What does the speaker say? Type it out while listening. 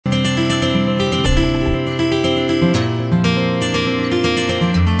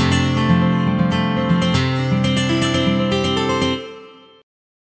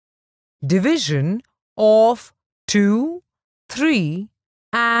division of 2, 3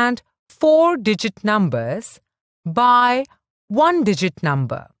 and 4-digit numbers by one-digit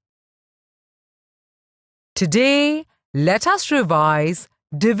number. Today, let us revise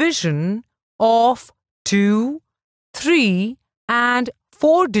division of 2, 3 and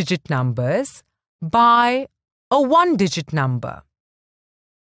 4-digit numbers by a one-digit number.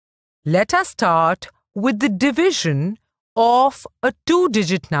 Let us start with the division of a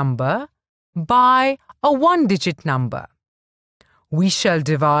 2-digit number by a one-digit number. We shall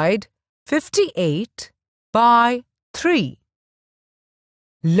divide 58 by 3.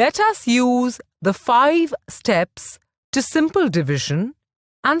 Let us use the 5 steps to simple division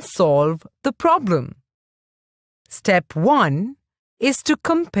and solve the problem. Step 1 is to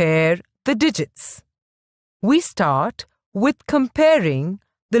compare the digits. We start with comparing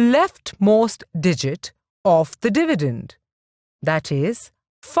the leftmost digit of the dividend, that is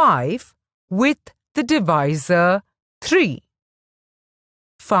 5, with the divisor 3.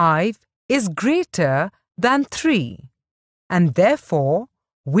 5 is greater than 3, and therefore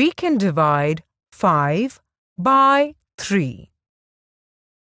we can divide 5 by 3.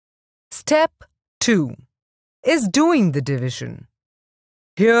 Step 2 is doing the division.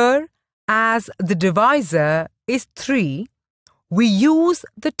 Here, as the divisor is 3, we use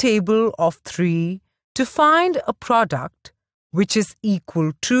the table of 3 to find a product which is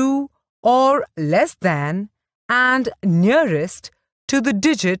equal to or less than and nearest to the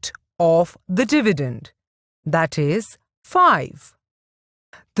digit of the dividend, that is 5.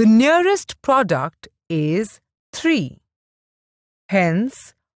 The nearest product is 3.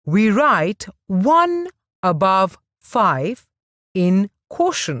 Hence, we write 1 above 5 in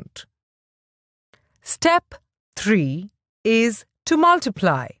quotient. Step 3 is to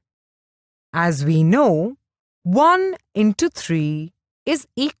multiply. As we know, 1 into 3 is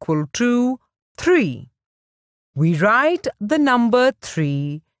equal to 3. We write the number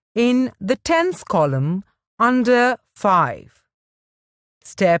 3 in the tens column under 5.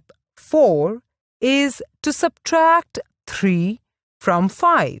 Step 4 is to subtract 3 from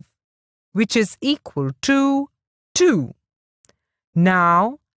 5, which is equal to 2.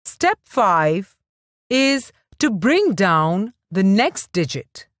 Now, step 5 is to bring down the next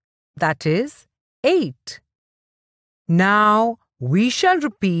digit, that is 8. Now, we shall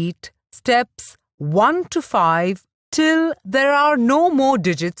repeat steps 1 to 5 till there are no more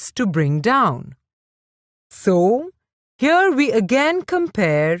digits to bring down. So, here we again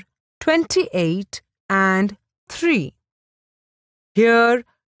compare 28 and 3. Here,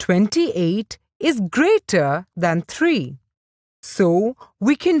 28 is greater than 3. So,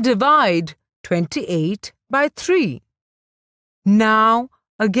 we can divide 28 by 3. Now,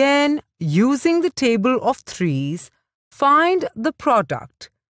 again, using the table of 3's, find the product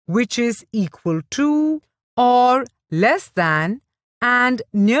which is equal to or less than and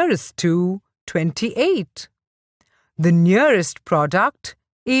nearest to 28. The nearest product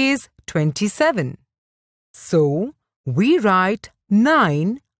is 27. So, we write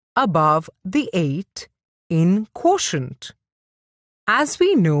 9 above the 8 in quotient. As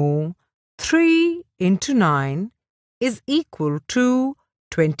we know, 3 into 9 is equal to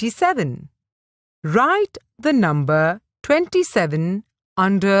 27. Write the number 27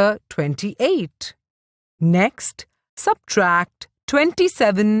 under 28. Next, subtract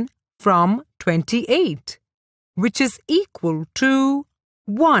 27 from 28, which is equal to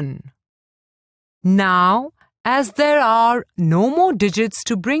 1. Now, as there are no more digits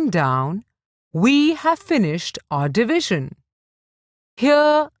to bring down, we have finished our division.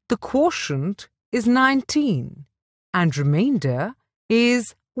 Here, the quotient is 19 and remainder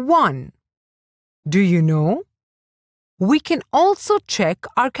is 1. Do you know? We can also check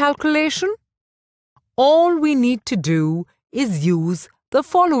our calculation. All we need to do is use the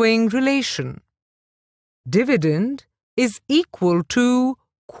following relation. Dividend is equal to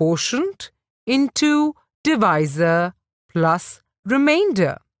quotient into divisor plus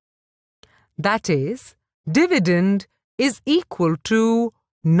remainder. That is, dividend is equal to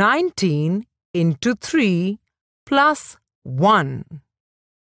 19 into 3 plus 1,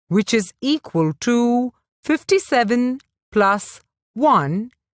 which is equal to 57 plus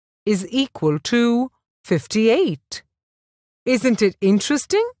 1 is equal to 58. Isn't it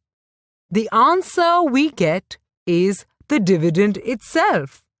interesting? The answer we get is the dividend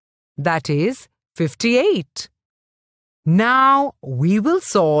itself, that is 58. Now we will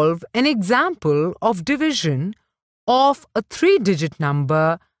solve an example of division of a 3-digit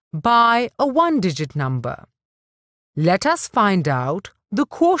number by a 1-digit number. Let us find out the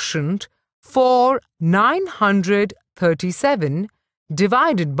quotient for 937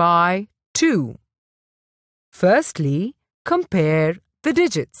 divided by 2. Firstly, compare the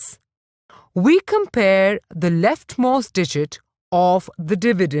digits. We compare the leftmost digit of the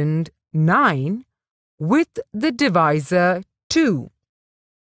dividend 9 with the divisor 2.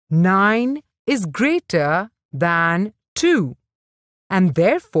 9 is greater than 2, and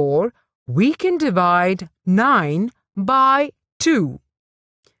therefore we can divide 9 by 2.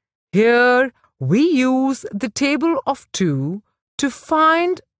 Here we use the table of 2 to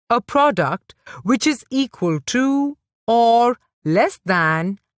find a product which is equal to or less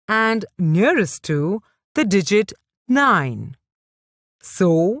than and nearest to the digit 9.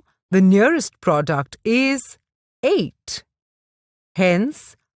 So, the nearest product is 8.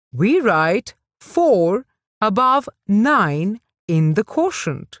 Hence, we write 4 above 9 in the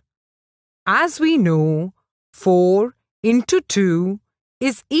quotient. As we know, 4 into 2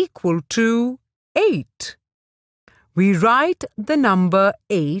 is equal to 8. We write the number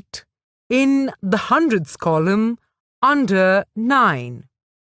 8 in the hundreds column under 9.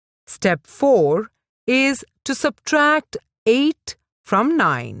 Step 4 is to subtract 8 from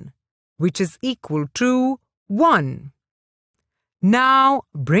 9, which is equal to 1. Now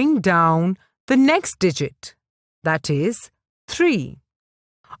bring down the next digit, that is 3.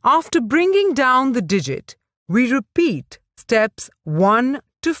 After bringing down the digit, we repeat steps 1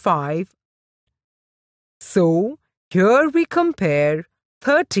 to 5. So, here we compare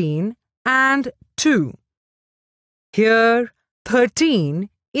 13 and 2. Here, 13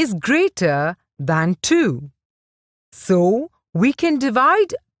 is greater than 2. So, we can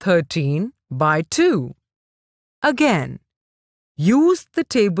divide 13 by 2. Again, use the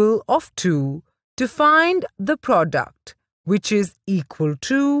table of 2 to find the product which is equal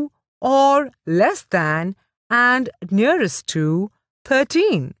to or less than and nearest to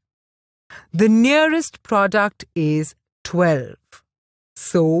 13. The nearest product is 12.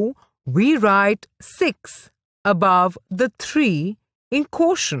 So, we write 6 above the 3 in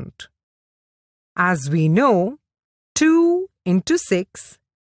quotient. As we know, 2 into 6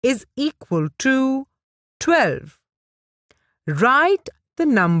 is equal to 12. Write the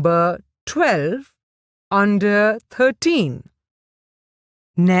number 12 under 13.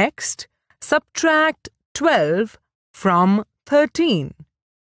 Next, subtract 12 from 13,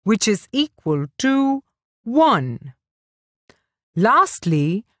 which is equal to 1.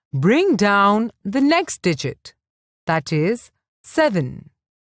 Lastly, bring down the next digit, that is 7.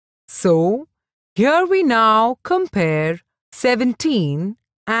 So, here we now compare 17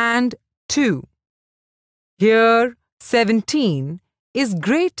 and 2. Here, 17 is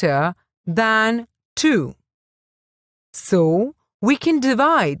greater than 2. So, we can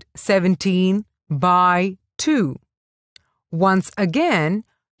divide 17 by 2. Once again,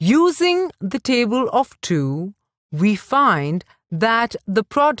 using the table of 2, we find that the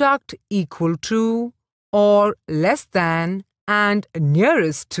product equal to or less than and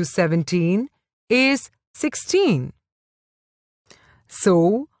nearest to 17 is 16.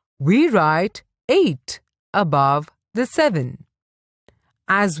 So, we write 8 above the 7.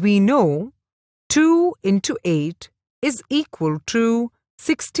 As we know, 2 into 8 is equal to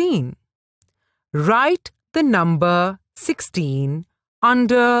 16. Write the number 16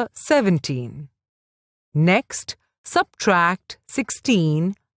 under 17. Next, subtract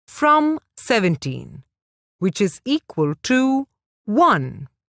 16 from 17, which is equal to 1.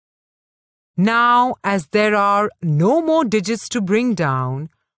 Now, as there are no more digits to bring down,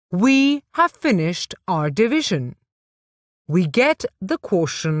 we have finished our division. We get the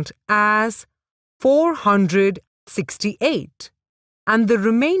quotient as 468 and the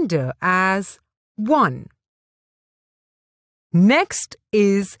remainder as 1. Next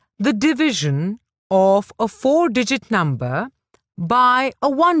is the division of a 4-digit number by a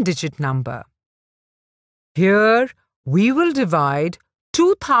 1-digit number. Here we will divide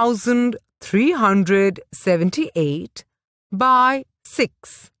 2378 by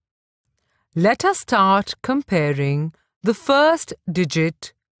 6. Let us start comparing the first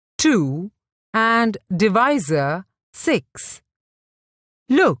digit 2 and divisor 6.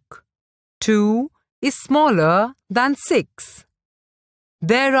 Look, 2 is smaller than 6.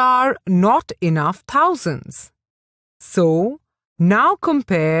 There are not enough thousands. So, now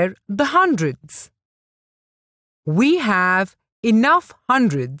compare the hundreds. We have enough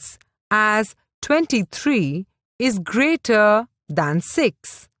hundreds as 23 is greater than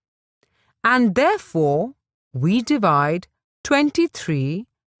 6. And therefore, we divide 23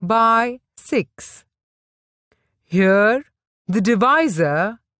 by 6. Here, the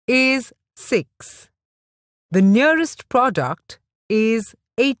divisor is 6. The nearest product is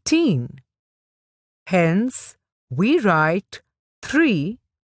 18. Hence, we write 3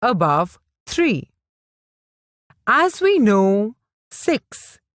 above 3. As we know,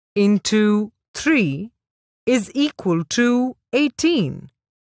 6 into 3 is equal to 18,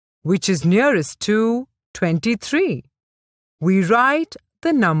 which is nearest to 23. We write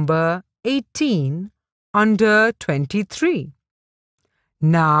the number 18 under 23.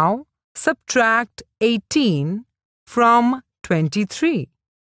 Now subtract 18 from 23,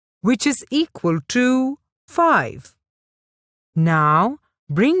 which is equal to 5. Now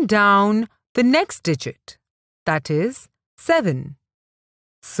bring down the next digit, that is 7.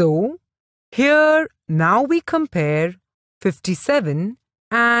 So, here now we compare 57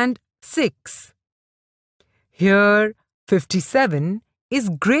 and 6. Here 57 is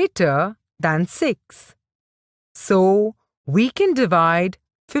greater than 6. So, we can divide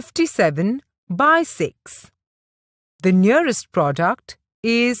 57 by 6. The nearest product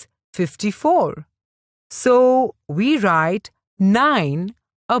is 54. So, we write 9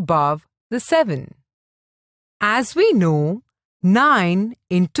 above the 7. As we know, 9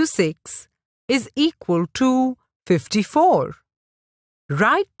 into 6 is equal to 54.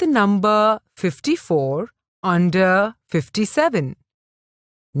 Write the number 54 under 57.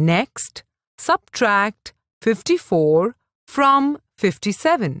 Next, subtract 54 from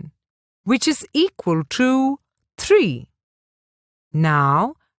 57, which is equal to 3.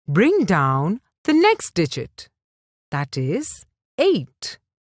 Now, bring down the next digit, that is 8.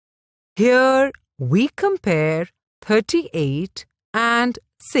 Here we compare 38 and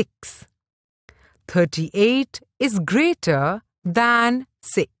 6. 38 is greater than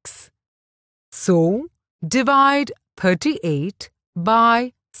 6. So, divide 38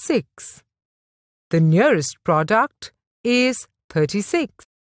 by 6. The nearest product is 36.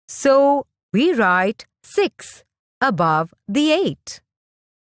 So, we write 6 above the 8.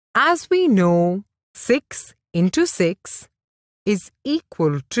 As we know, 6 into 6 is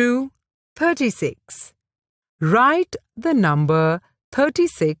equal to 36. Write the number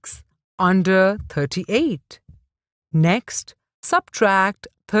 36 under 38. Next, subtract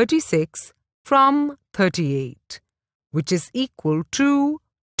 36 from 38, which is equal to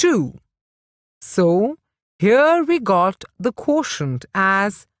 2. So, here we got the quotient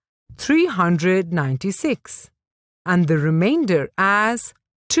as 396 and the remainder as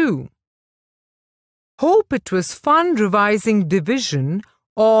 2. Hope it was fun revising division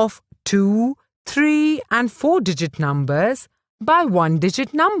of 2, 3 and 4-digit numbers by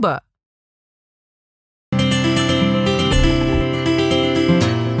 1-digit number.